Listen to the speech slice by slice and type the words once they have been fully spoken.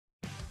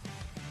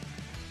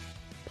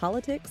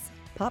politics,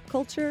 pop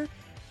culture,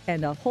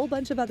 and a whole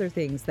bunch of other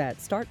things that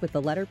start with the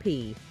letter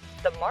P.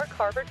 The Mark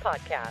Harvard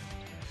Podcast.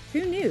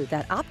 Who knew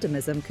that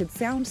optimism could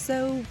sound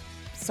so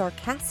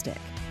sarcastic?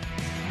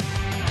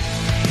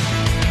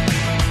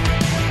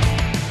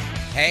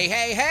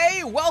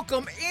 Hey,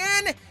 welcome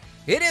in.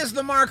 It is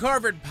the Mark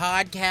Harvard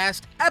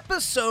Podcast,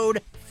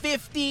 episode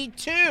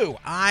 52.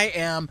 I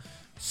am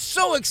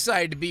so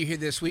excited to be here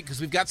this week because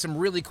we've got some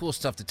really cool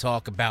stuff to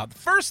talk about. The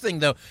first thing,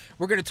 though,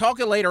 we're going to talk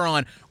later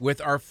on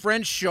with our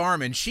friend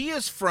Sharmen. She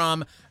is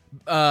from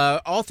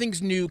All Things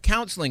New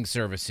Counseling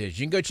Services.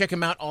 You can go check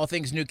them out,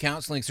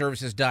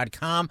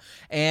 allthingsnewcounselingservices.com,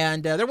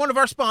 and they're one of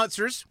our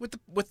sponsors with the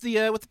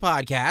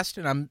podcast,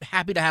 and I'm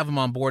happy to have them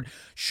on board.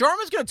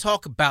 Sharmen's going to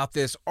talk about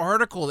this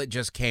article that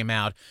just came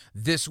out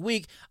this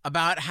week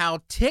about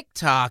how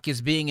TikTok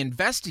is being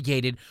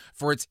investigated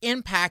for its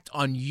impact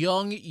on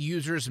young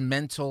users'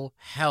 mental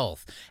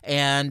health,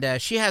 and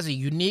she has a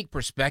unique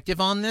perspective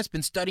on this.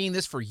 Been studying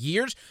this for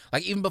years,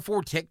 like even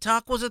before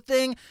TikTok was a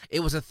thing. It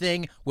was a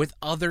thing with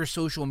other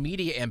social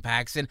media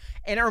impacts, and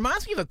it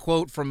reminds me of a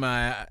quote from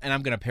and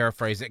I'm going to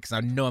paraphrase it because I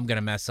know I'm going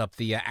to mess up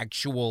the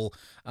actual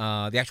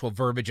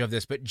verbiage of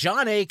this, but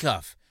John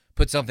Acuff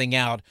put something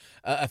out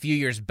a few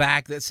years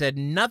back that said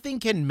nothing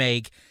can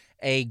make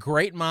a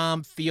great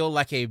mom feel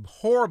like a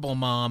horrible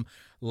mom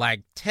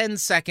like 10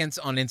 seconds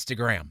on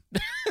Instagram.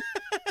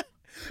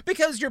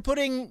 Because you're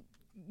putting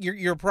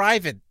your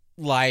private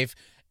life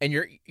and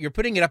you're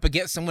putting it up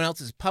against someone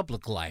else's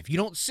public life. You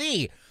don't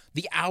see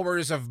the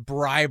hours of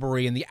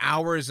bribery and the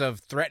hours of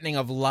threatening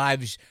of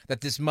lives that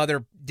this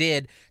mother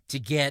did to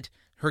get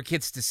her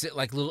kids to sit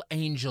like little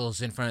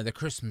angels in front of the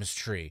Christmas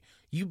tree.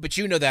 But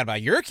you know that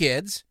about your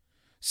kids.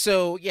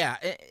 So, yeah,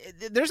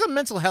 there's a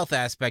mental health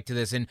aspect to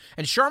this, and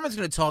Sharmen's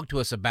going to talk to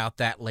us about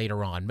that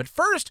later on. But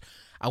first,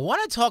 I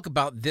want to talk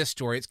about this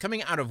story. It's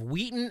coming out of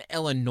Wheaton,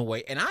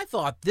 Illinois, and I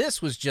thought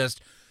this was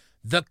just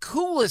the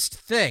coolest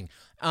thing.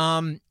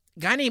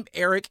 Guy named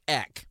Eric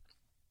Eck.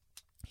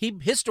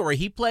 His story,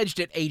 he pledged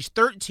at age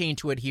 13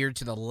 to adhere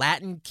to the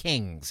Latin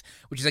Kings,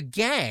 which is a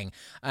gang.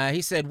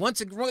 He said,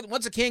 once a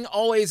king,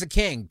 always a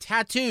king.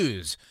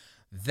 Tattoos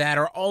that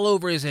are all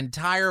over his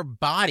entire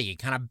body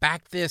kind of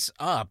back this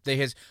up.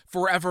 His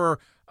forever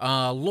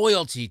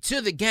loyalty to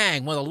the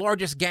gang, one of the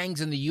largest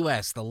gangs in the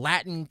U.S., the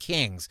Latin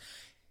Kings.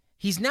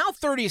 He's now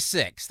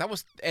 36. That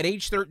was at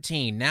age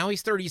 13. Now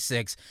he's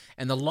 36.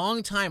 And the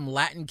longtime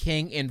Latin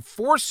King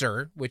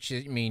enforcer, which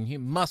is,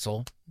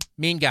 muscle,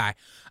 mean guy,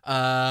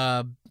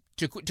 to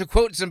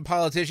quote some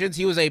politicians,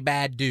 he was a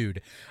bad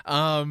dude.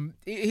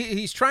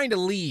 He's trying to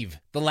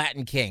leave the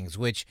Latin Kings,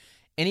 which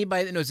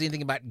anybody that knows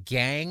anything about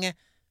gang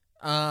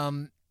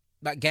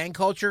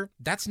culture,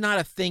 that's not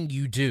a thing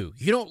you do.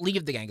 You don't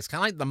leave the gang. It's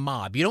kind of like the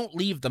mob. You don't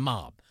leave the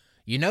mob.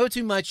 You know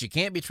too much. You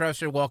can't be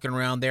trusted walking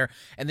around there.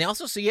 And they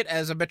also see it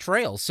as a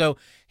betrayal. So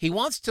he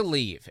wants to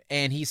leave,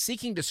 and he's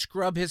seeking to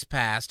scrub his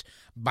past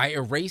by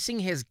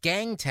erasing his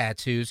gang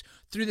tattoos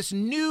through this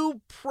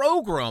new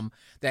program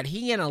that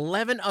he and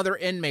 11 other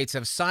inmates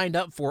have signed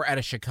up for at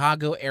a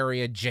Chicago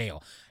area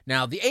jail.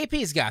 Now, the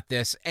AP's got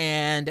this,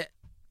 and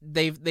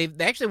they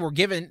actually were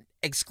given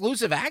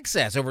exclusive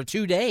access over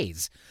 2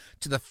 days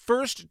to the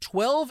first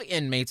 12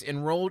 inmates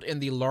enrolled in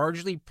the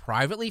largely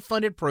privately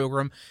funded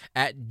program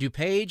at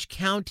DuPage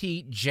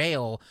County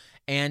Jail,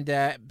 and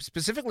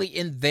specifically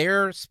in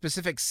their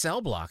specific cell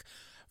block.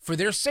 For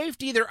their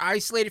safety, they're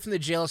isolated from the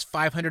jail's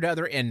 500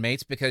 other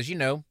inmates because,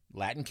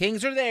 Latin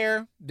Kings are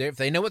there. If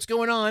they know what's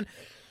going on,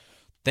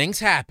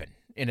 things happen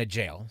in a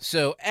jail.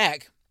 So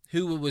Eck,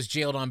 who was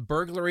jailed on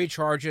burglary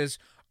charges,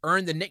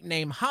 earned the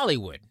nickname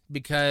Hollywood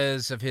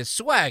because of his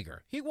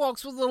swagger. He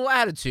walks with a little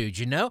attitude,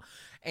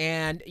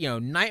 And,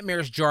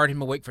 nightmares jarred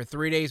him awake for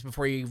 3 days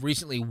before he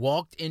recently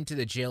walked into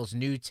the jail's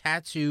new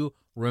tattoo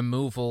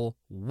removal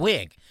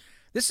wing.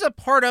 This is a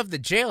part of the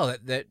jail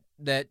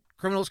that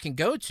criminals can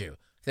go to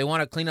if they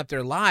want to clean up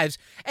their lives.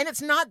 And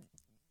it's not,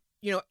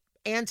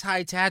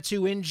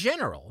 anti-tattoo in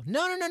general.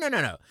 No.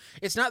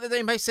 It's not that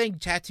anybody's saying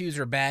tattoos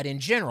are bad in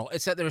general.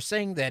 It's that they're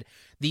saying that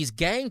these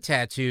gang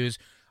tattoos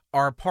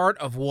are part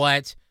of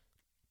what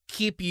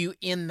keep you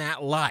in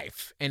that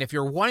life. And if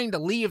you're wanting to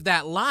leave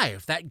that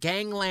life, that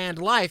gangland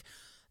life,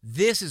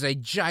 this is a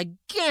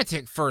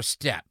gigantic first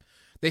step.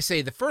 They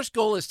say the first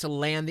goal is to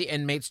land the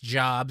inmates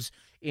jobs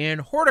in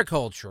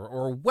horticulture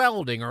or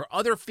welding or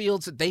other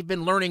fields that they've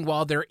been learning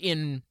while they're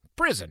in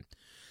prison.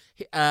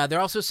 They're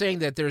also saying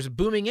that there's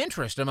booming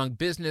interest among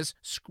businesses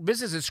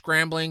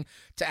scrambling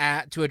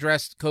to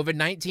address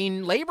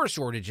COVID-19 labor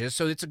shortages,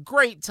 so it's a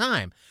great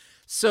time.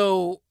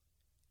 So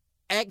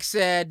Eck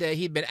said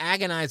he'd been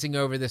agonizing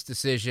over this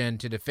decision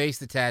to deface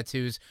the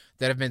tattoos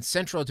that have been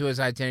central to his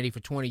identity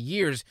for 20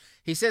 years.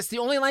 He says it's the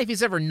only life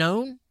he's ever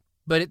known,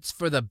 but it's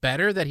for the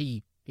better that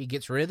he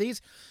gets rid of these.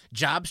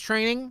 Jobs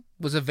training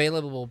was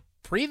available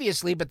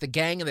previously, but the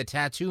gang and the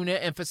tattoo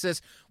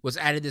emphasis was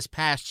added this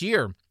past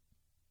year.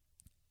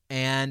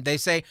 And they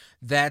say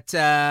that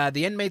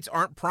the inmates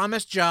aren't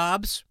promised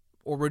jobs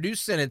or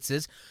reduced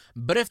sentences,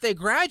 but if they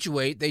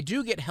graduate, they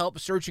do get help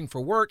searching for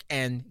work.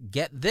 And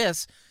get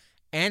this,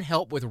 and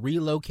help with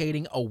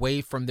relocating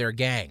away from their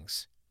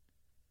gangs.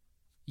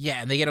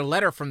 Yeah, and they get a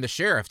letter from the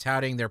sheriff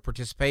touting their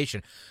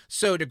participation.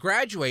 So to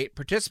graduate,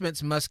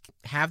 participants must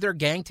have their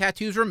gang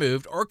tattoos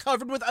removed or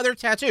covered with other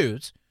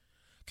tattoos.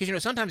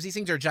 Because, sometimes these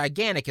things are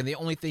gigantic and the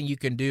only thing you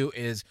can do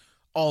is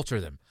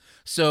alter them.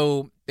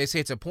 So they say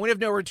it's a point of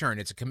no return.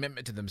 It's a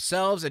commitment to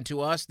themselves and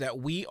to us that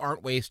we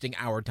aren't wasting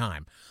our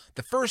time.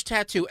 The first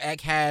tattoo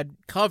Eck had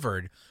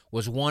covered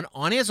was one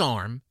on his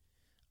arm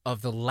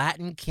of the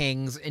Latin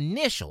King's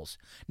initials.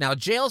 Now,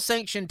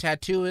 jail-sanctioned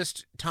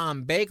tattooist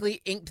Tom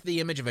Bagley inked the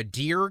image of a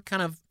deer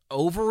kind of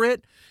over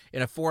it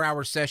in a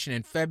 4-hour session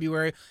in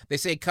February. They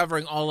say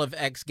covering all of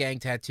Eck's gang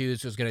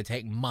tattoos was going to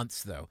take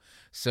months, though.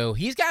 So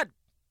he's got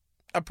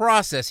a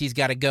process he's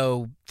got to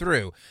go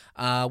through.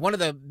 One of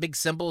the big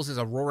symbols is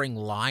a roaring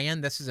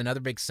lion. This is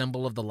another big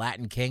symbol of the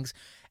Latin Kings,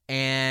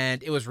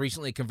 and it was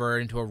recently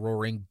converted into a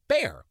roaring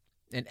bear.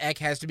 And Eck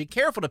has to be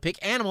careful to pick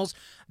animals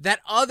that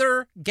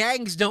other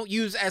gangs don't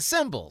use as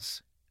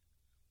symbols,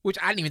 which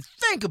I didn't even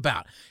think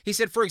about. He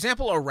said, for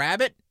example, a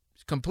rabbit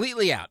is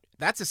completely out.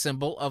 That's a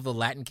symbol of the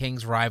Latin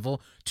King's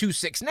rival,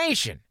 2-6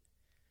 Nation.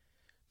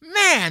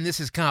 Man, this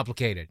is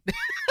complicated.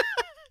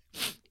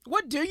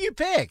 What do you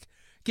pick?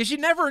 Because you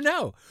never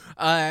know.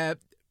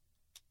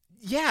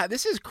 Yeah,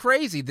 this is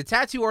crazy. The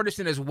tattoo artist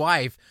and his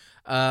wife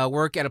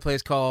work at a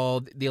place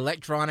called the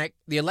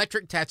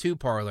Electric Tattoo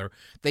Parlor.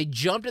 They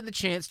jumped at the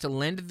chance to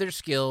lend their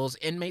skills.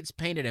 Inmates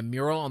painted a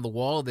mural on the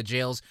wall of the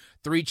jail's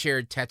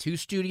 3-chair tattoo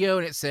studio,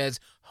 and it says,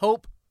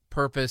 Hope,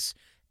 Purpose,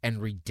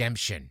 and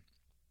Redemption.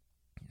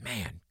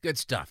 Man, good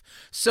stuff.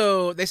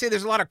 So they say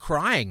there's a lot of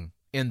crying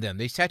in them.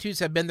 These tattoos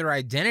have been their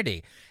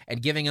identity,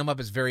 and giving them up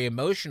is very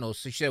emotional.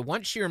 So she said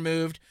once she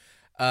removed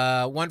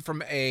one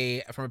from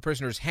a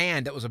prisoner's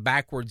hand that was a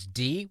backwards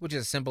D, which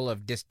is a symbol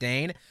of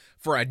disdain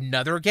for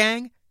another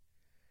gang.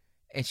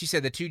 And she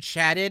said the two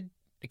chatted,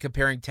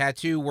 comparing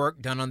tattoo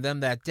work done on them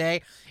that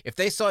day. If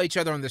they saw each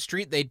other on the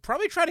street, they'd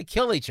probably try to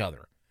kill each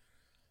other.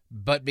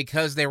 But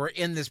because they were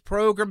in this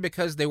program,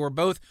 because they were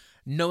both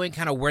knowing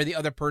kind of where the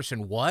other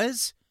person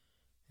was,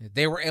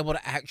 they were able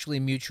to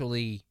actually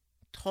mutually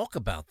talk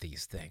about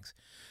these things.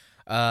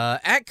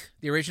 Eck,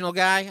 the original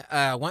guy,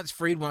 once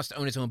freed, wants to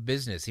own his own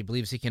business. He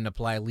believes he can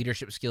apply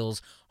leadership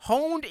skills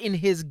honed in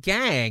his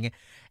gang,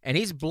 and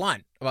he's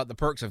blunt about the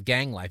perks of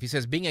gang life. He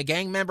says, being a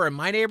gang member in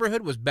my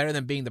neighborhood was better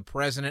than being the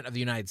president of the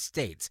United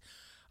States.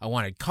 I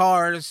wanted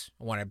cars,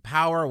 I wanted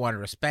power, I wanted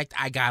respect.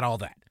 I got all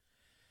that.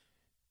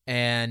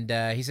 And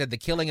he said the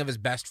killing of his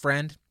best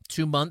friend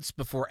 2 months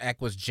before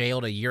Eck was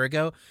jailed a year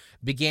ago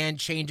began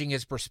changing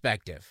his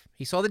perspective.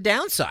 He saw the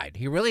downside.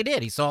 He really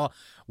did. He saw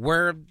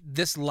where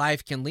this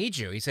life can lead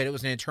you. He said it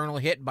was an internal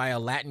hit by a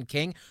Latin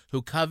king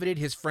who coveted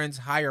his friend's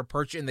higher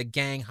perch in the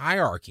gang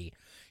hierarchy.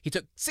 He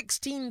took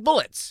 16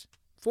 bullets,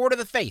 4 to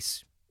the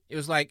face. It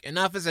was like,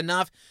 enough is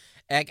enough.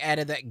 Eck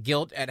added that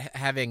guilt at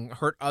having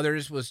hurt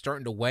others was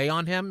starting to weigh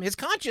on him. His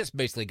conscience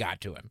basically got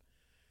to him.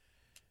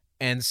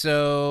 And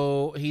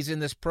so he's in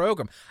this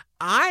program.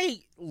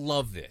 I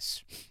love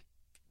this.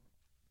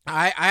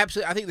 I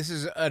think this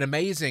is an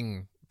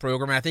amazing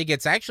program. I think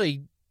it's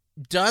actually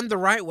done the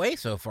right way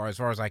so far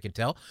as I can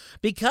tell,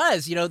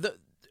 because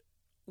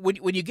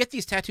when you get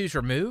these tattoos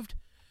removed,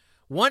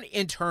 one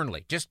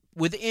internally, just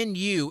within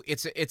you,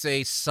 it's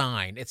a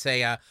sign. It's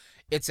a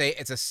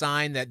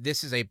sign that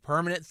this is a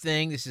permanent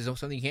thing. This is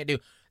something you can't do.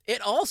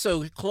 It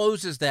also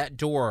closes that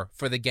door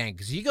for the gang,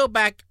 because you go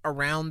back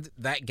around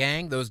that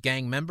gang, those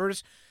gang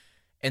members,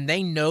 and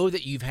they know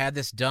that you've had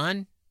this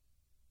done.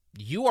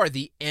 You are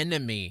the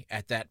enemy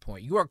at that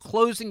point. You are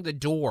closing the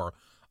door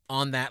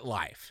on that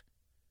life.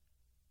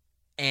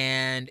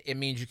 And it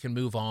means you can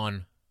move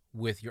on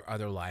with your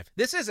other life.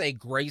 This is a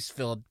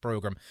grace-filled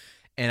program,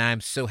 and I'm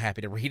so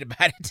happy to read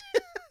about it.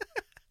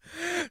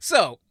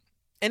 So,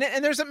 and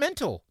there's a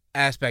mental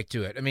aspect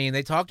to it. I mean,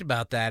 they talked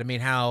about that. I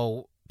mean,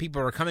 how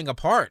people are coming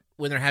apart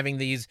when they're having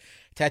these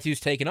tattoos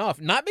taken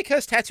off. Not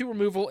because tattoo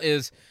removal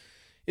is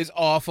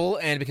awful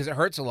and because it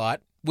hurts a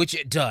lot, which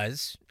it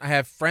does. I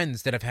have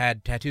friends that have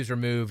had tattoos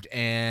removed,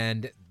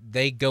 and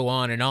they go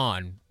on and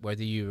on,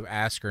 whether you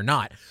ask or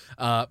not,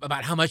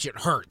 about how much it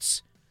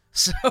hurts.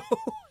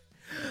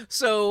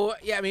 So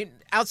yeah, I mean,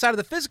 outside of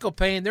the physical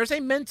pain, there's a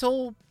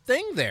mental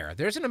thing there.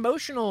 There's an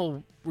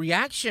emotional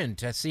reaction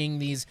to seeing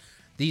these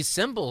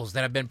symbols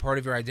that have been part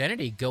of your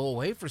identity go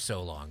away for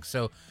so long.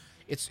 So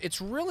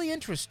it's really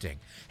interesting.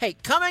 Hey,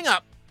 coming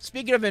up,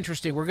 speaking of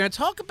interesting, we're going to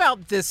talk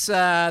about this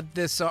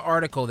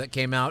article that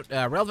came out.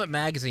 Relevant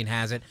Magazine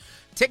has it.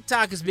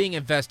 TikTok is being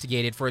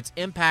investigated for its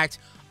impact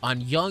on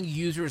young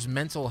users'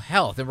 mental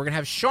health. And we're going to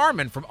have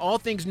Sharmen from All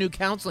Things New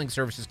Counseling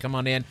Services come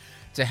on in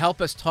to help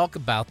us talk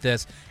about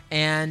this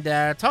and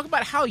talk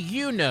about how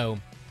you know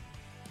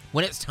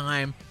when it's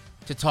time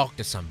to talk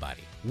to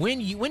somebody. When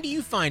do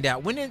you find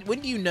out? When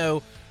do you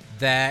know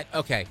that,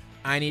 okay,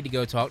 I need to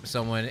go talk to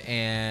someone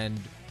and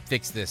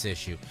fix this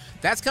issue?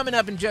 That's coming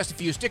up in just a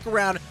few. Stick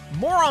around.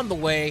 More on the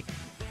way.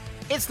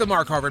 It's the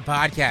Mark Harvard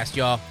Podcast,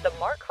 y'all. The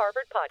Mark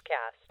Harvard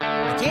Podcast.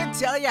 I can't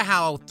tell you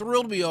how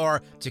thrilled we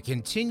are to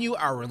continue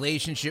our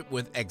relationship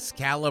with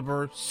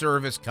Excalibur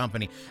Service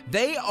Company.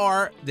 They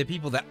are the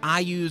people that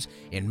I use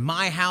in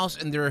my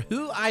house, and they're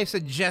who I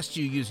suggest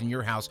you use in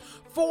your house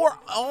for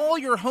all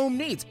your home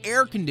needs.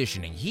 Air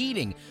conditioning,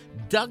 heating,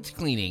 duct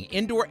cleaning,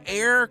 indoor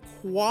air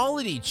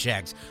quality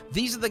checks.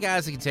 These are the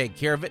guys that can take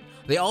care of it.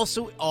 They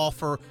also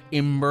offer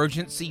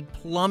emergency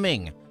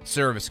plumbing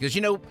service because,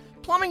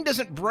 plumbing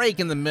doesn't break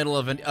in the middle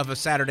of a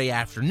Saturday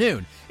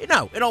afternoon.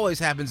 No, it always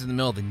happens in the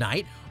middle of the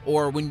night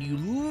or when you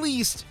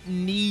least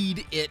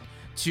need it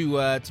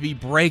to be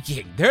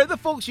breaking. They're the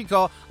folks you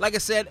call. Like I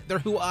said, they're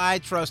who I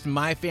trust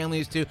my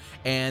family is to,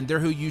 and they're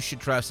who you should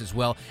trust as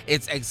well.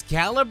 It's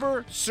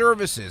Excalibur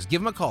Services.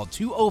 Give them a call,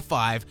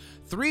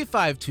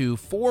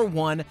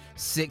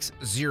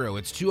 205-352-4160.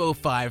 It's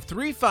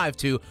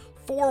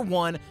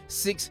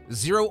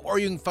 205-352-4160, or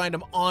you can find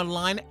them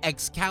online,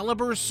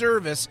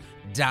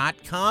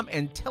 excaliburservice.com,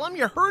 and tell them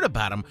you heard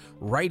about them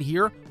right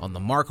here on the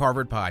Mark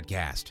Harvard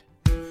Podcast.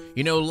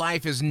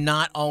 Life is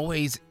not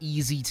always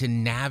easy to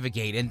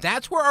navigate, and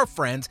that's where our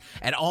friends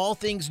at All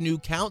Things New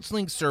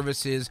Counseling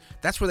Services,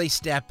 that's where they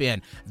step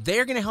in.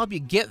 They're going to help you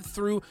get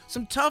through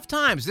some tough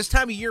times. This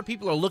time of year,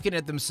 people are looking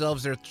at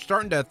themselves. They're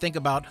starting to think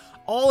about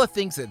all the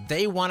things that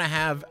they want to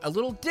have a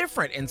little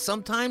different, and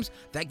sometimes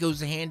that goes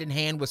hand in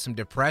hand with some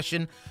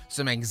depression,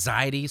 some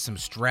anxiety, some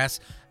stress.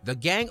 The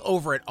gang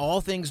over at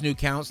All Things New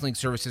Counseling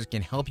Services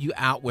can help you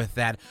out with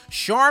that.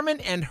 Sharmen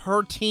and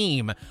her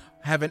team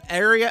have an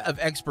area of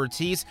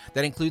expertise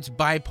that includes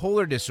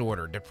bipolar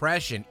disorder,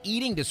 depression,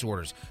 eating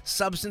disorders,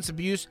 substance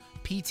abuse,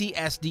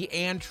 PTSD,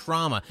 and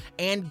trauma.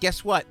 And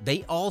guess what?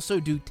 They also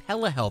do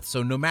telehealth.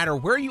 So no matter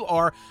where you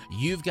are,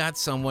 you've got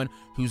someone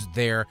who's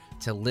there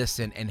to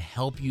listen and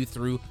help you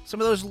through some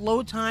of those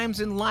low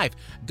times in life.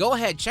 Go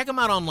ahead, check them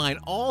out online,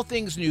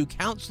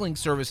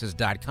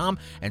 allthingsnewcounselingservices.com,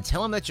 and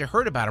tell them that you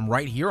heard about them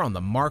right here on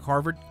the Mark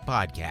Harvard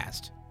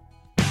Podcast.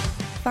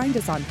 Find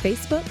us on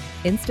Facebook,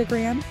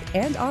 Instagram,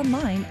 and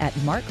online at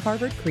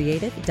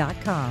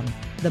markharvardcreative.com.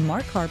 The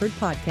Mark Harvard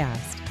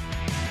Podcast.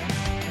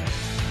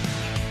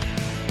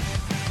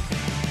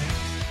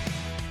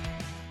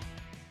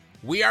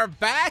 We are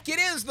back. It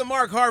is the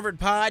Mark Harvard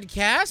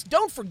Podcast.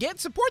 Don't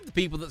forget, support the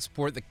people that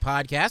support the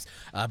podcast.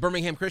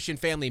 Birmingham Christian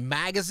Family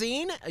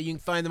Magazine. You can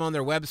find them on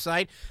their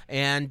website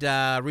and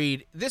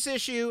read this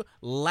issue,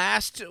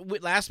 last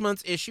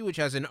month's issue, which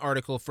has an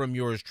article from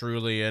yours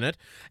truly in it,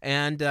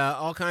 and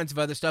all kinds of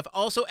other stuff.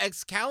 Also,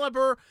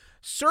 Excalibur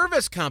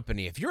Service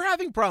Company. If you're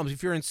having problems,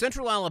 if you're in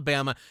Central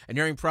Alabama and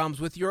you're having problems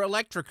with your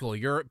electrical,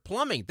 your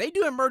plumbing, they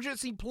do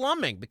emergency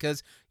plumbing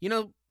because,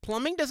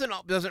 plumbing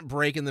doesn't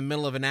break in the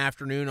middle of an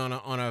afternoon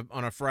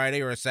on a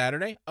Friday or a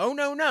Saturday. Oh,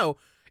 no.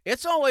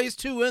 It's always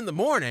 2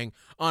 a.m.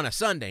 on a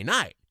Sunday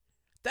night.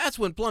 That's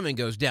when plumbing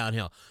goes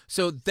downhill.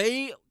 So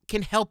they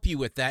can help you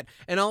with that.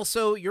 And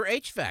also your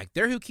HVAC.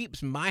 They're who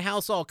keeps my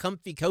house all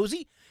comfy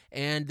cozy,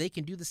 and they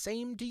can do the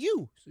same to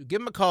you. So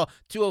give them a call,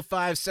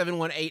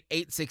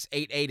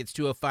 205-718-8688. It's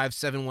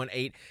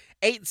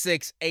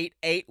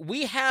 205-718-8688.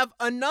 We have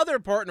another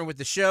partner with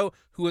the show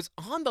who is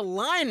on the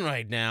line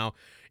right now.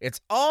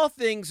 It's All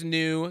Things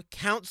New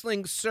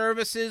Counseling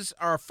Services.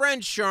 Our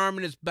friend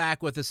Sharmen is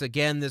back with us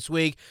again this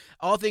week.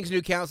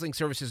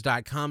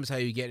 AllThingsNewCounselingServices.com is how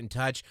you get in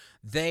touch.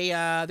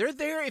 They're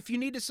there if you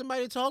need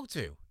somebody to talk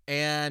to.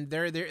 And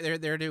they're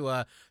there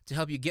to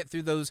help you get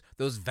through those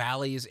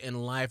valleys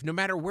in life, no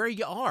matter where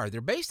you are. They're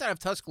based out of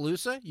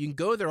Tuscaloosa. You can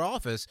go to their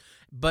office,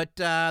 but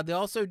they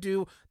also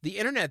do the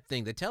internet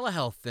thing, the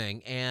telehealth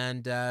thing,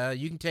 and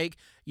you can take,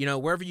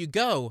 wherever you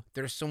go,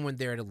 there's someone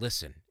there to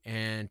listen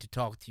and to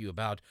talk to you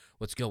about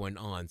what's going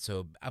on.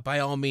 So by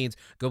all means,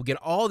 go get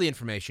all the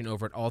information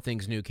over at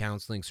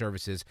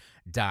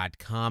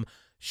allthingsnewcounselingservices.com.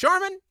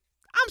 Sharmen,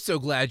 I'm so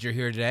glad you're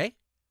here today.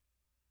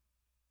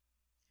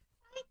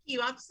 Thank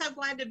you. I'm so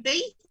glad to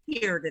be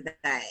here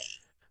today.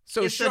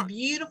 So it's a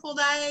beautiful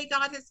day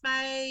God has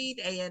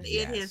made, and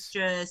Yes. It is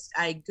just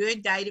a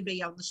good day to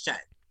be on the show.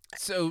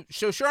 So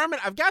Sharmen,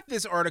 I've got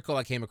this article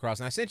I came across,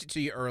 and I sent it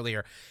to you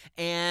earlier,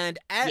 and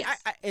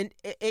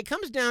it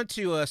comes down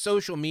to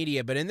social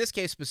media, but in this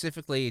case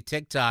specifically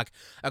TikTok.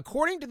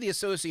 According to the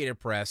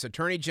Associated Press,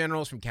 attorney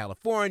generals from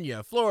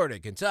California, Florida,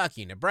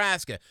 Kentucky,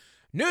 Nebraska,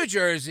 New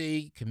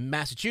Jersey,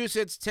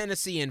 Massachusetts,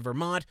 Tennessee, and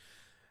Vermont,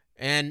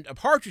 and a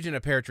partridge in a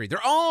pear tree,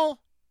 they're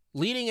all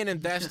leading an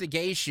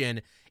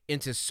investigation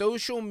into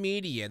social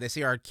media. They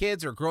say our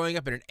kids are growing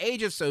up in an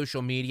age of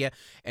social media,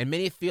 and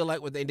many feel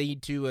like what they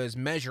need to is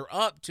measure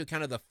up to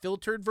kind of the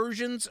filtered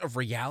versions of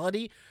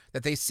reality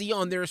that they see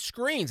on their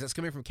screens. That's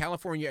coming from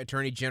California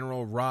Attorney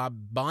General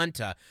Rob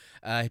Bonta.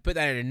 He put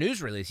that in a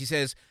news release. He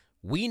says,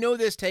 "We know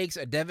this takes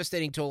a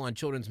devastating toll on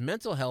children's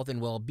mental health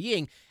and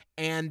well-being,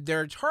 and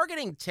they're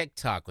targeting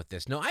TikTok with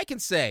this." Now, I can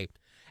say,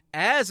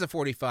 as a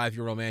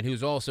 45-year-old man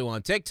who's also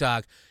on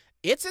TikTok,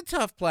 it's a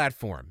tough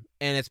platform,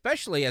 and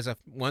especially as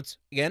once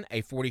again,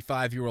 a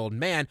 45-year-old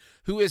man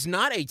who is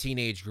not a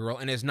teenage girl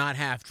and is not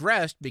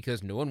half-dressed,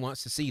 because no one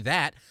wants to see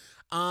that.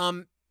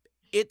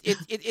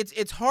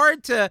 it's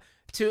hard to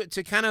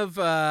kind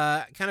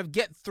of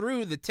get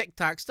through the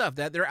TikTok stuff.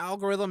 That their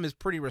algorithm is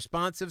pretty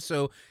responsive,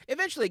 so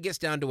eventually it gets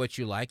down to what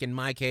you like. In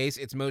my case,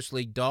 it's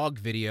mostly dog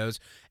videos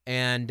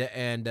and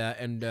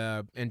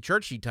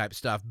churchy type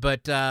stuff.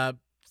 But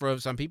for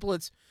some people,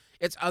 it's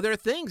other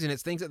things, and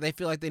it's things that they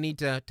feel like they need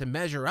to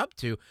measure up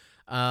to.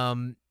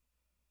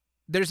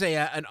 There's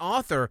an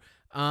author.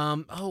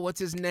 What's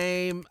his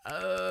name?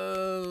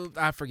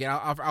 I forget.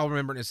 I'll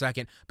remember in a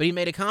second. But he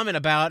made a comment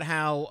about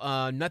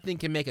how nothing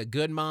can make a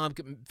good mom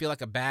feel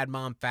like a bad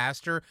mom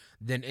faster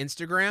than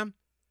Instagram.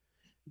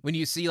 When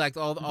you see like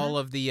all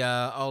of the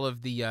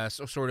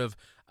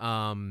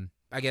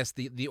I guess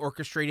the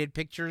orchestrated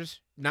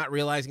pictures, not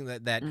realizing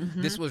that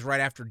this was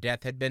right after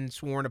death had been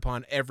sworn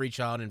upon every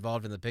child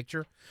involved in the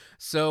picture.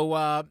 So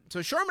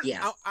Sharmen,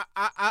 Yes.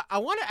 I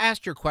want to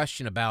ask your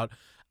question about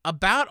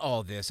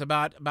all this,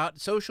 about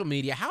social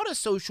media. How does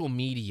social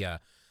media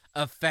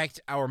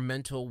affect our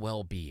mental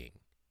well-being?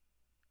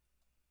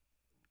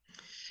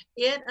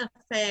 It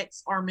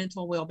affects our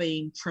mental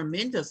well-being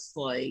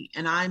tremendously.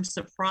 And I'm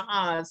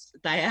surprised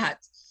that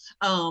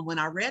when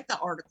I read the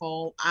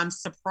article, I'm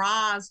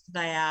surprised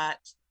that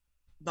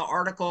the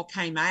article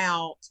came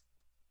out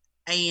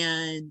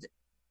and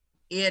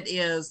it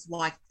is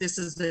like this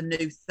is a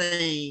new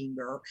thing,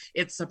 or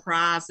it's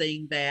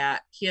surprising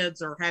that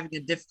kids are having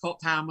a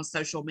difficult time with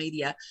social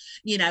media.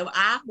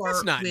 I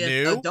work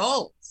with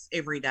adults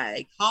every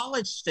day,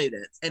 college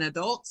students and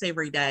adults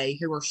every day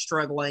who are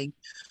struggling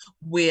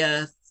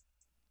with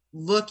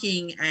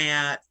looking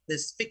at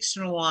this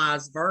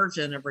fictionalized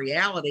version of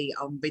reality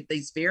on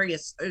these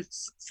various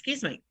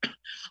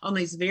on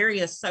these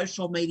various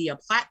social media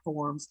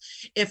platforms.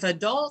 If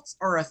adults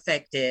are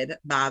affected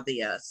by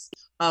this,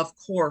 of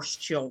course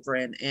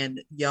children and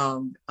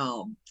young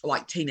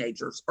like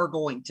teenagers are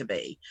going to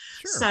be.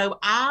 Sure. So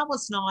I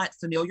was not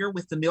familiar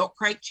with the milk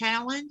crate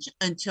challenge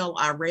until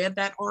I read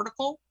that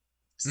article.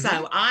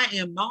 So I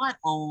am not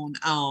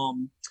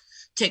on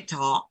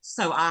TikTok,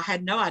 so I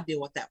had no idea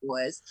what that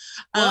was.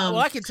 Well,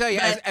 I can tell you,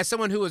 as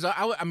someone who was,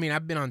 I mean,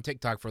 I've been on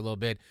TikTok for a little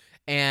bit,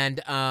 and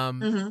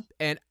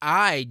and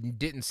I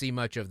didn't see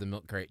much of the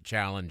milk crate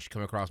challenge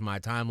come across my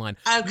timeline.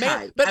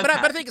 Okay, but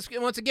I think it's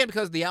once again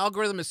because the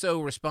algorithm is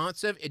so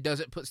responsive, it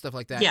doesn't put stuff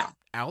like that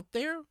out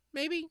there.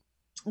 Maybe.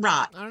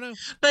 Right. I don't know.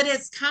 But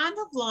it's kind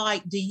of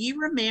like, do you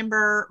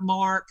remember,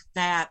 Mark,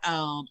 that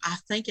I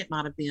think it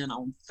might have been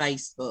on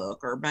Facebook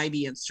or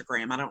maybe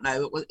Instagram. I don't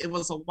know. It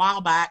was a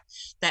while back,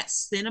 that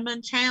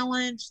cinnamon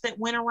challenge that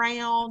went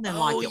around and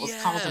it was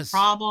causing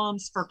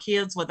problems for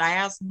kids with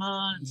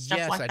asthma and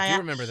stuff like that. Yes, I do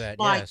remember that.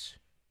 Yes.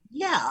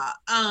 Yeah.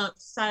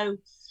 So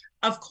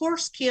of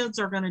course kids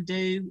are going to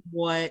do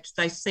what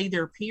they see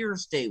their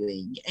peers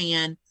doing.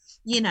 And,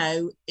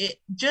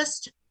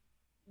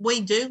 we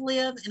do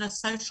live in a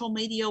social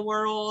media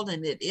world,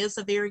 and it is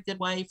a very good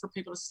way for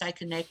people to stay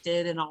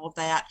connected and all of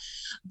that.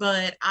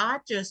 But I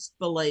just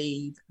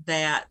believe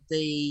that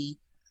the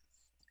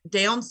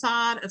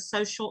downside of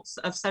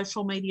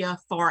social media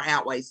far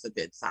outweighs the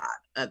good side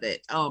of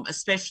it,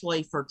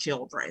 especially for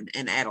children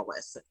and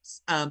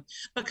adolescents,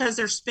 because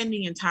they're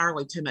spending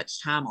entirely too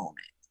much time on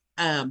it.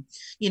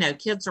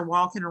 Kids are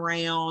walking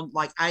around,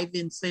 like I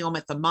even see them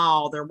at the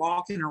mall. They're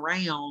walking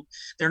around.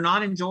 They're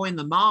not enjoying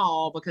the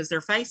mall because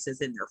their face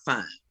is in their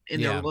phone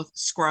and they're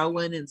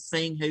scrolling and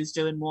seeing who's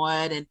doing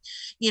what. And,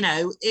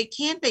 it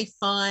can be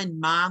fun,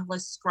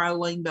 mindless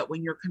scrolling, but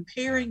when you're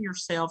comparing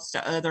yourselves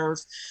to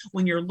others,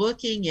 when you're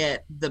looking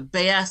at the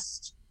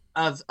best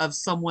of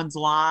someone's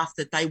life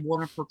that they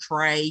want to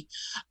portray,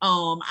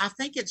 I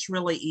think it's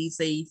really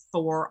easy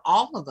for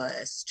all of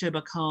us to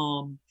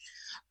become,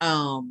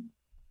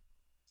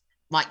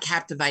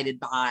 captivated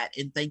by it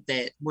and think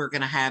that we're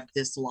going to have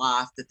this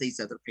life that these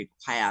other people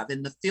have.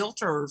 And the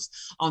filters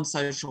on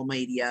social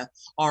media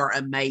are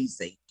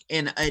amazing.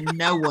 And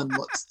no one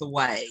looks the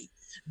way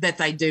that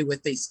they do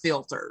with these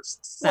filters.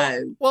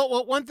 So,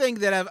 well, one thing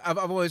that I've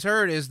always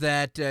heard is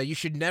that you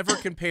should never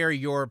compare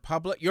your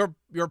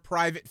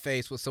private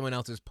face with someone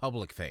else's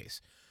public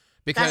face.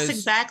 Because that's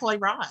exactly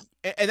right,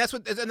 and that's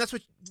what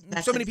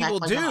so many people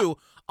do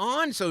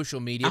on social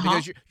media,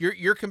 because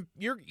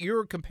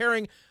you're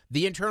comparing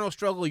the internal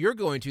struggle you're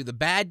going through, the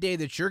bad day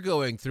that you're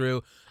going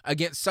through,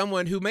 against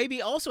someone who may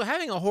be also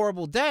having a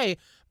horrible day,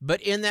 but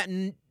in that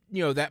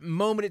that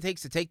moment it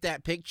takes to take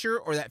that picture,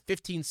 or that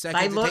 15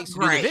 seconds it takes to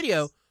do the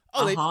video,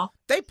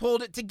 they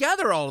pulled it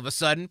together all of a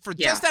sudden for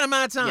just that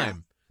amount of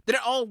time that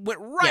it all went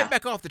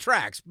back off the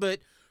tracks. But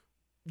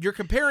you're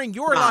comparing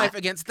your life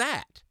against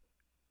that.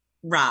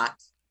 Right.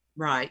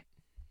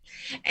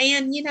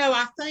 And,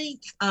 I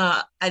think,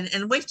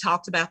 and we've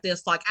talked about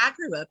this, like I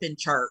grew up in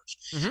church,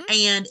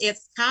 and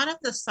it's kind of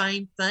the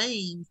same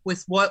thing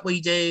with what we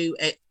do,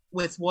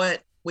 with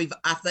what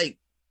I think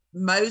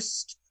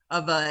most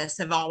of us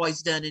have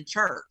always done in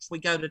church. We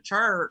go to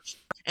church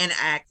and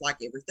act like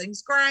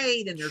everything's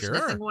great and there's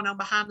nothing going on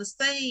behind the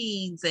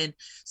scenes. And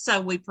so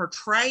we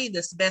portray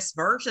this best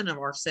version of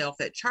ourselves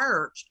at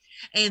church.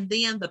 And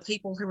then the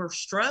people who are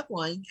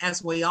struggling,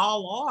 as we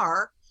all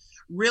are,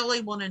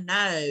 really want to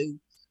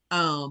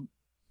know,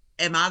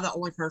 am I the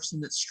only person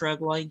that's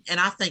struggling? And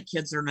I think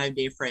kids are no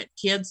different.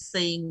 Kids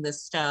seeing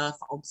this stuff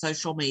on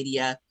social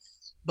media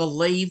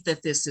believe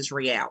that this is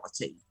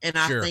reality. And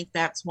I Sure. think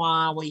that's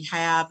why we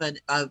have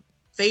a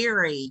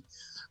very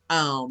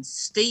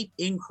steep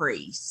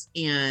increase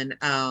in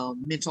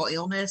mental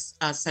illness,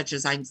 such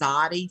as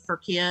anxiety for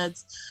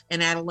kids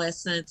and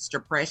adolescents.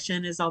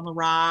 Depression is on the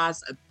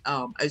rise.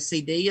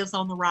 OCD is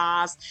on the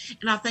rise.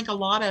 And I think a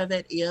lot of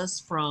it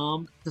is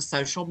from the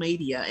social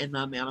media and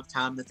the amount of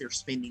time that they're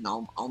spending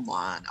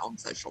online on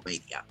social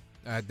media.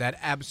 That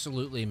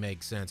absolutely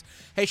makes sense.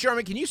 Hey,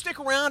 Sharmen, can you stick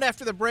around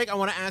after the break? I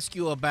want to ask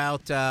you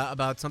about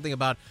something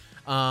about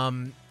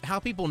how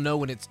people know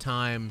when it's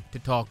time to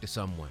talk to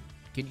someone.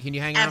 Can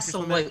you hang out?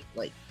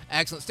 Absolutely.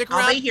 Excellent. Stick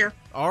around. I'll be here.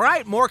 All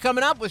right. More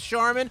coming up with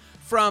Sharmen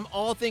from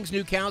All Things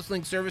New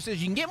Counseling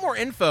Services. You can get more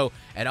info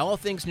at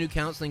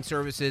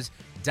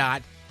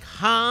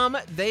allthingsnewcounselingservices.com.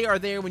 They are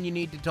there when you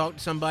need to talk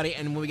to somebody.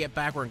 And when we get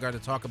back, we're going to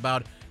talk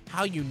about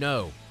how you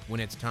know when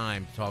it's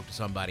time to talk to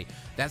somebody.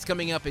 That's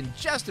coming up in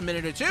just a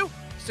minute or two.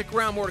 Stick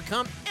around. More to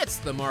come. It's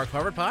the Mark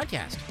Harvard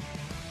Podcast.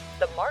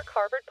 The Mark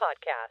Harvard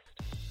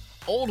Podcast.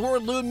 Old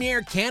World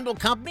Lumiere Candle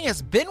Company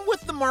has been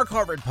with the Mark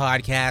Harvard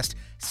Podcast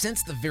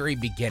since the very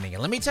beginning.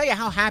 And let me tell you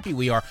how happy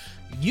we are.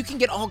 You can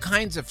get all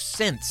kinds of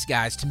scents,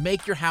 guys, to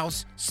make your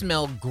house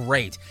smell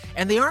great.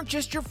 And they aren't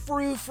just your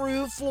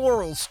frou-frou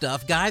floral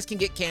stuff. Guys can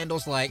get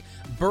candles like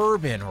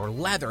bourbon or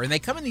leather, and they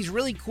come in these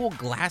really cool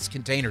glass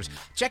containers.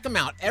 Check them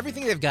out.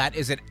 Everything they've got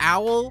is at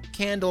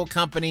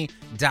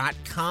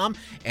owlcandlecompany.com.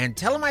 And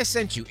tell them I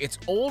sent you. It's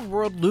Old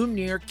World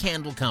Lumiere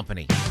Candle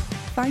Company.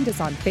 Find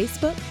us on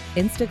Facebook,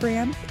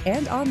 Instagram,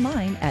 and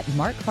online at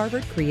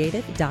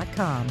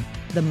markharvardcreative.com.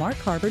 The Mark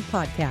Harvard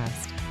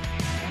Podcast.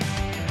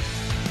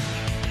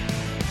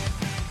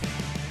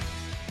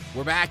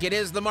 We're back. It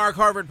is the Mark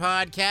Harvard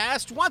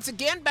Podcast. Once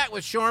again, back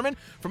with Sharmen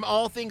from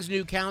All Things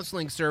New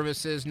Counseling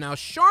Services. Now,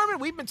 Sharmen,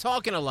 we've been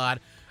talking a lot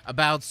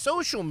about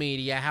social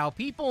media, how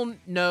people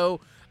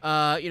know,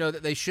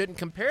 that they shouldn't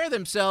compare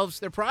themselves,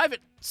 their private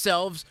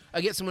selves,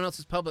 against someone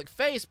else's public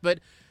face, but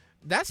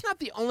that's not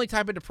the only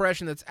type of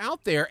depression that's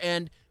out there.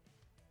 And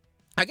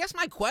I guess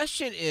my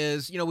question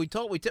is, we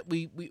talk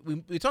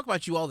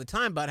about you all the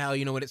time about how,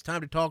 when it's time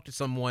to talk to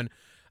someone,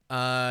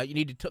 you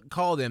need to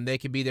call them. They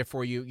can be there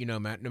for you, no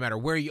matter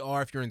where you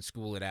are. If you're in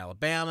school at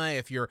Alabama,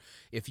 if you're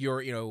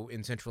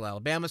in Central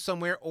Alabama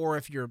somewhere, or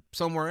if you're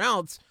somewhere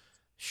else,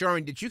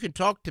 Sharmen, that you can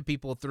talk to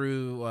people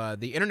through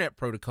the internet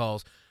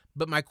protocols.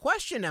 But my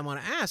question I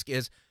want to ask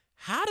is,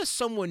 how does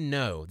someone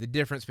know the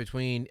difference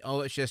between,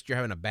 it's just you're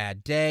having a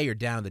bad day, you're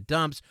down in the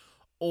dumps,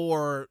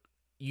 or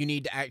you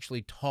need to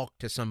actually talk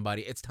to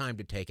somebody, it's time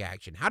to take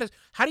action? How do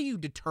you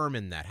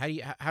determine that?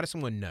 How does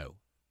someone know?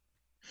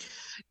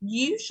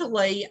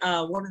 Usually,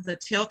 one of the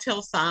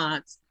telltale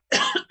signs,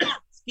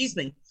 excuse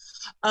me,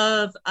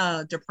 of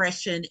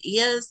depression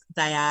is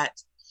that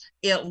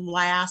it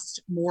lasts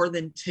more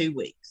than 2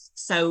 weeks.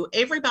 So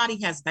everybody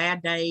has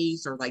bad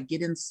days, or they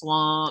get in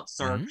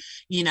slumps, or,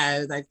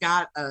 they've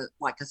got a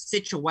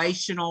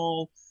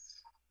situational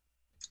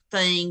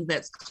thing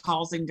that's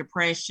causing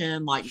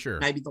depression, like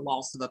maybe the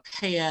loss of a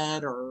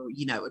pet, or,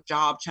 a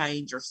job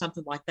change or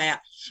something like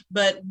that.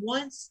 But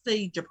once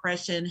the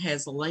depression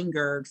has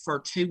lingered for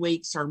 2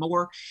 weeks or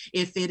more,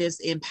 if it is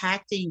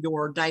impacting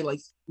your daily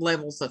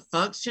levels of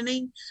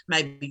functioning,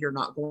 maybe you're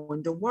not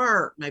going to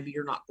work, maybe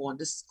you're not going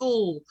to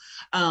school,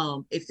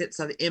 if it's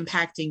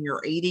impacting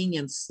your eating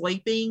and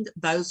sleeping,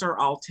 those are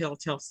all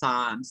telltale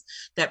signs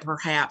that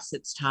perhaps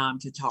it's time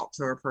to talk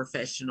to a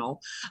professional.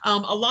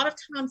 A lot of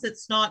times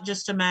it's not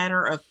just a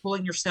matter of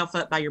pulling yourself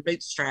up by your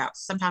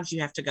bootstraps. Sometimes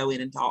you have to go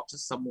in and talk to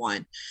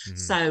someone.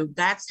 So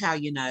that's how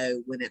you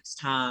know when it's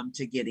time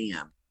to get in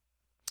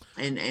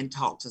and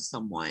talk to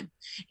someone.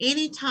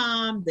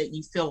 Anytime that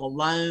you feel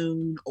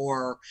alone,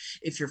 or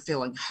if you're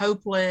feeling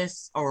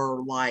hopeless,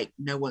 or like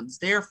no one's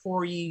there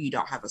for you, you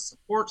don't have a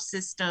support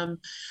system,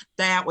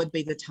 that would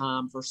be the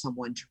time for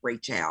someone to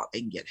reach out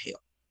and get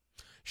help.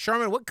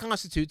 Sharmen, what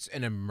constitutes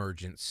an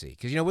emergency?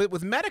 Because,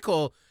 with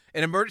medical,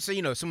 an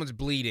emergency, someone's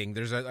bleeding,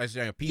 there's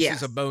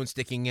pieces of bone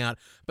sticking out.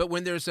 But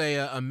when there's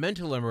a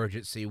mental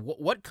emergency,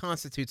 what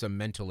constitutes a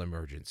mental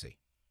emergency?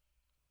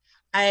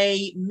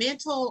 A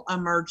mental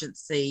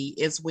emergency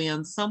is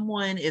when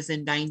someone is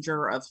in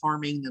danger of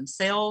harming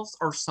themselves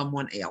or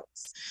someone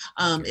else.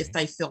 If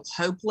they feel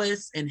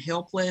hopeless and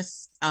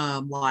helpless,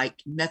 like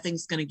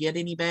nothing's going to get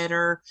any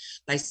better,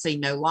 they see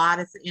no light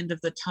at the end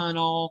of the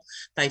tunnel,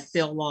 they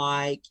feel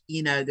like,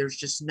 there's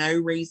just no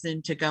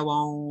reason to go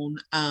on.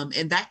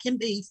 And that can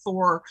be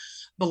for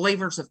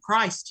believers of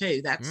Christ too.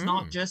 That's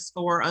not just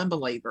for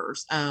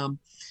unbelievers.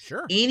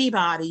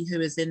 Anybody who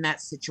is in that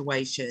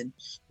situation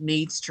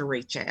needs to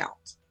reach out.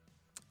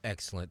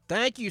 Excellent.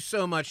 Thank you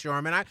so much,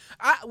 Sharmen.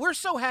 We're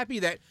so happy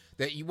that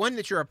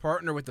you're a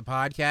partner with the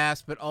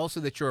podcast, but also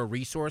that you're a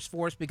resource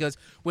for us, because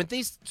when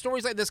these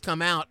stories like this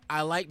come out,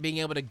 I like being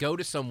able to go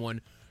to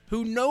someone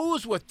who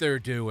knows what they're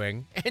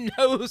doing and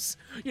knows,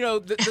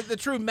 the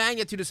true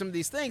magnitude of some of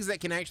these things,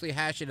 that can actually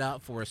hash it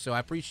out for us. So I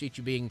appreciate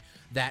you being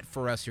that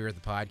for us here at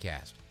the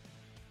podcast.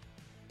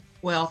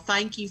 Well,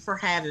 thank you for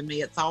having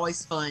me. It's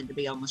always fun to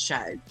be on the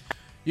show.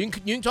 You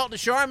can talk to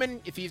Sharmen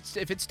if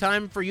it's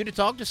time for you to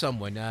talk to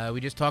someone.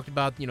 We just talked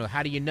about,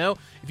 how do you know?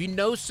 If you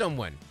know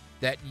someone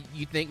that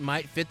you think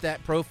might fit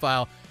that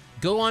profile,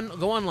 go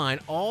online,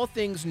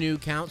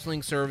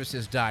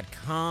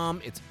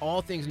 allthingsnewcounselingservices.com. It's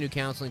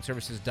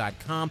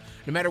allthingsnewcounselingservices.com.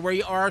 No matter where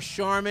you are,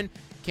 Sharmen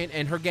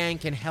and her gang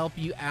can help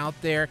you out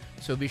there,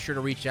 so be sure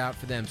to reach out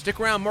for them. Stick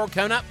around, more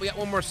coming up. We got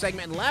one more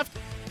segment left.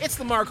 It's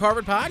the Mark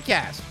Harvard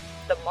Podcast.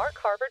 The Mark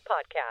Harvard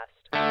Podcast.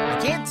 I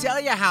can't tell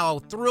you how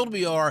thrilled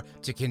we are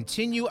to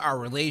continue our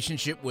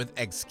relationship with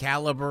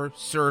Excalibur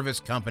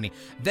Service Company.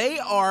 They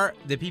are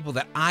the people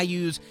that I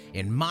use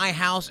in my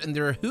house, and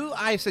they're who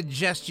I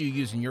suggest you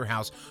use in your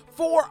house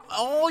for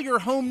all your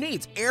home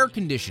needs: air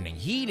conditioning,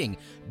 heating,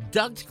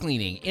 duct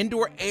cleaning,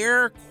 indoor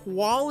air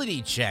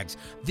quality checks.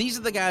 These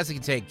are the guys that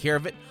can take care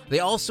of it. They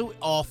also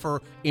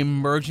offer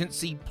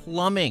emergency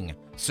plumbing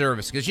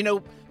service, because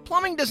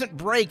plumbing doesn't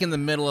break in the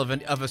middle of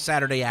a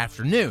Saturday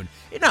afternoon.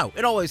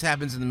 It always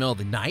happens in the middle of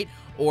the night,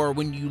 or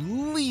when you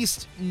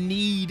least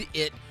need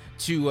it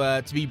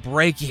to be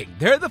breaking.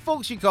 They're the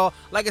folks you call.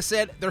 Like I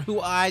said, they're who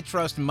I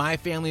trust my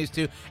family is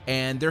to,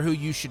 and they're who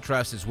you should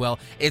trust as well.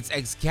 It's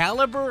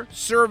Excalibur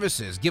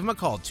Services. Give them a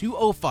call,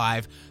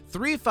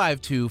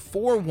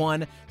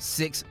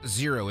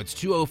 205-352-4160. It's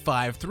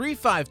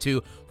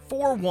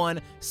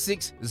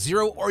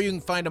 205-352-4160, or you can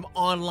find them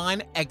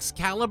online,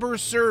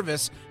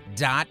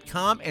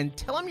 excaliburservice.com, and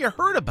tell them you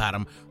heard about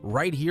them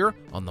right here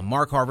on the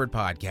Mark Harvard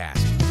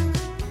Podcast.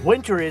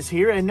 Winter is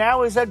here, and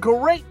now is a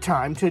great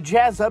time to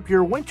jazz up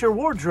your winter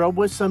wardrobe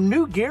with some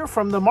new gear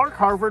from the Mark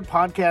Harvard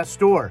Podcast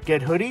store.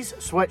 Get hoodies,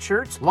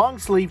 sweatshirts,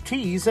 long-sleeve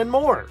tees, and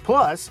more.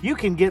 Plus, you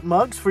can get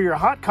mugs for your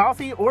hot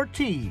coffee or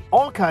tea.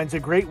 All kinds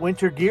of great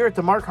winter gear at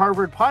the Mark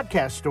Harvard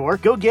Podcast store.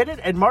 Go get it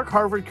at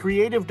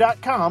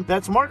markharvardcreative.com.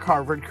 That's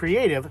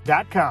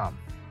markharvardcreative.com.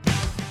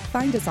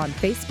 Find us on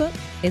Facebook,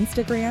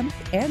 Instagram,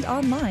 and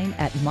online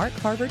at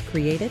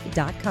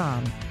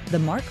markharvardcreative.com. The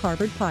Mark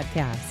Harvard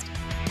Podcast.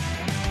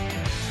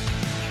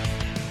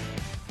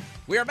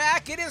 We are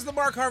back. It is the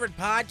Mark Harvard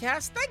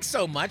Podcast. Thanks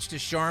so much to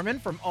Sharmen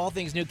from All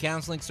Things New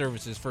Counseling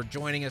Services for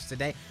joining us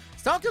today.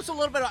 Let's talk to us a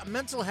little bit about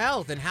mental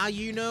health and how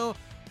you know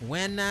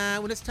when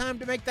it's time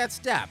to make that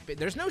step.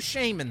 There's no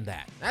shame in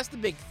that. That's the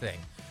big thing.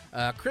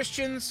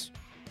 Christians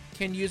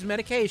can use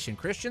medication.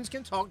 Christians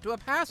can talk to a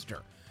pastor.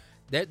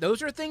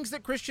 Those are things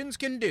that Christians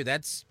can do.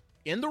 That's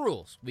in the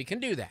rules. We can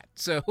do that.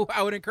 So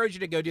I would encourage you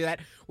to go do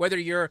that, whether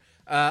you're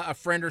a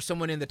friend or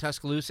someone in the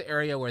Tuscaloosa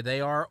area where they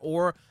are,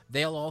 or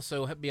they'll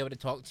also be able to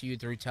talk to you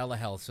through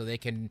telehealth, so they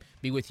can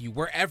be with you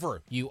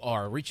wherever you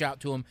are. Reach out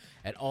to them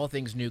at All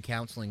Things New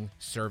Counseling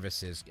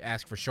Services.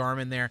 Ask for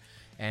Sharmen there,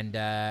 and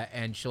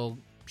she'll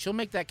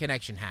make that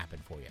connection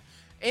happen for you.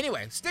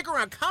 Anyway, stick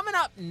around. Coming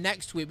up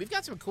next week, we've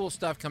got some cool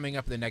stuff coming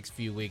up in the next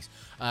few weeks.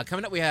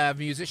 Coming up, we have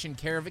musician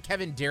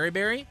Kevin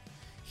Derryberry.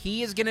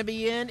 He is going to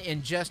be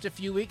in just a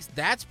few weeks.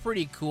 That's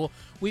pretty cool.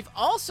 We've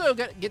also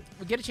get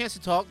a chance to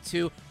talk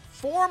to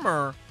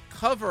former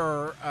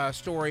cover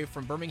story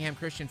from Birmingham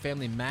Christian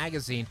Family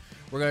Magazine.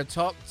 We're going to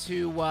talk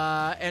to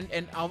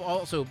and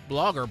also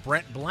blogger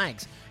Brent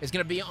Blanks is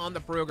going to be on the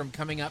program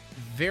coming up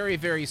very,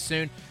 very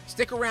soon.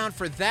 Stick around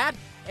for that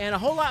and a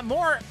whole lot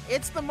more.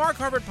 It's the Mark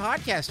Harvard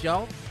Podcast,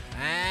 y'all.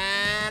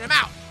 And I'm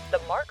out.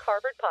 The Mark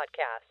Harvard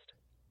Podcast.